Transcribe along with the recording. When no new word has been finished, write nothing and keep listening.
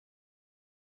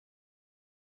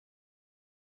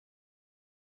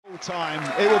Time.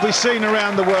 It will be seen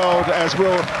around the world as will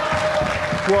 8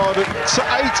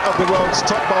 of the world's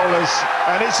top bowlers,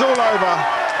 and it's all over.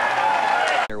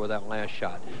 With that last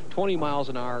shot, 20 miles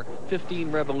an hour,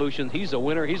 15 revolutions. He's a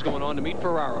winner. He's going on to meet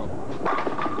Ferraro.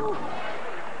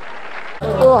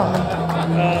 Oh,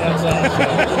 that's awesome.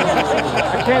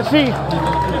 I can't see.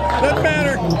 Doesn't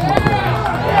matter.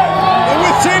 And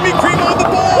with Jamie Cream on the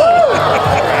ball.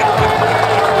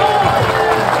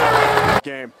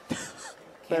 Game.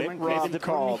 Rob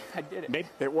called. I did it.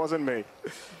 It wasn't me.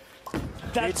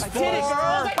 That's I did it,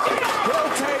 girls. He'll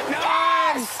take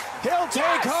 9. He'll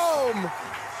take home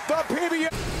the PBA.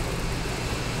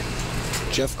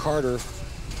 Jeff Carter,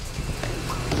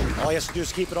 all he has to do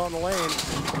is keep it on the lane.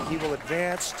 He will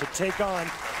advance to take on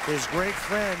his great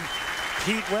friend,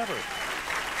 Pete Weber.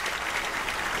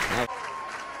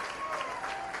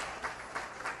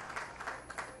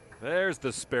 There's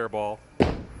the spare ball.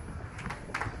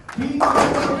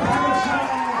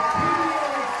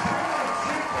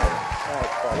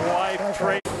 Wide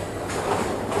trade.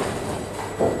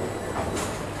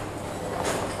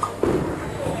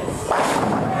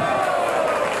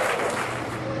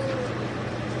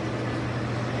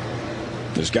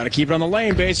 Just got to keep it on the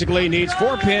lane, basically. Needs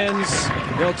 4 pins.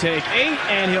 He'll take 8,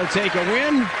 and he'll take a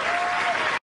win.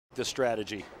 The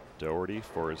strategy. Doherty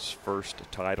for his first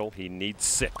title. He needs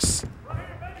 6.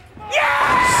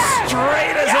 Yeah!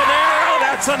 Straight as an arrow.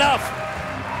 That's enough.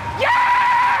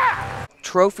 Yeah!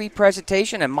 Trophy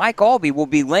presentation, and Mike Albee will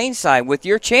be laneside with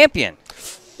your champion,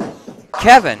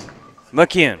 Kevin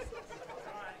McCune.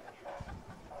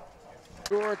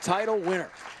 Tour title winner.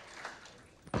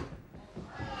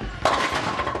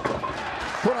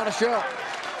 Put on a show.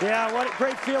 Yeah, what a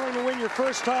great feeling to win your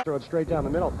first title. Throw it straight down the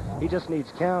middle. He just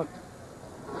needs count.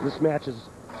 This match is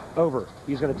over.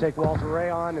 He's going to take Walter Ray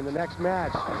on in the next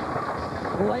match.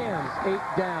 Lands 8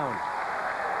 down.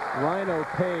 Rhino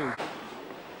Page.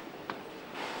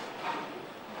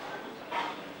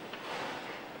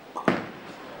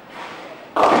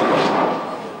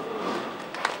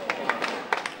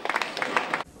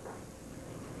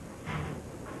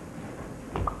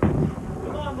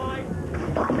 Come on, Mike.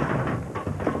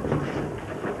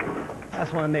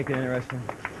 That's why I make it interesting.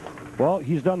 Well,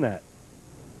 he's done that.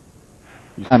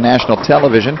 On national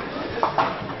television,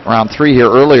 round 3 here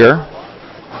earlier.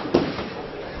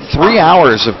 3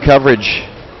 hours of coverage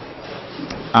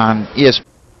on ESPN.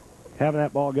 Having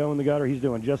that ball go in the gutter, he's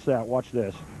doing just that. Watch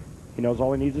this. He knows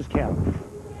all he needs is count.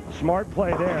 Smart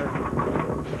play there.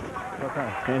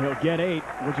 Okay. And he'll get 8,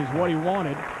 which is what he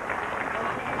wanted.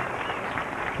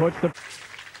 Puts the...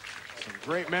 Some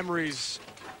great memories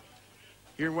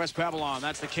here in West Babylon.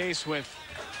 That's the case with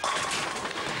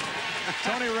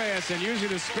Tony Reyes, and using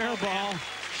the spare ball,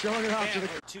 showing it off to the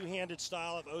two-handed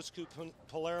style of Osku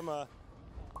Palermo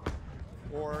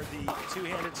or the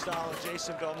two-handed style of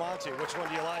Jason Belmonte. Which one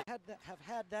do you like? Have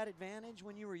had that advantage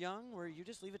when you were young, where you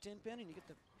just leave a 10 pin and you get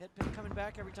the head pin coming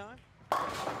back every time?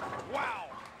 wow,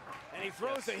 and he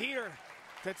throws a heater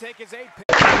to take his 8 pin.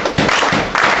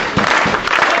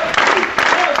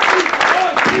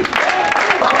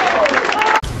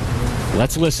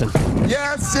 Let's listen.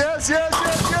 Yes, yes, yes,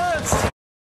 yes, yes.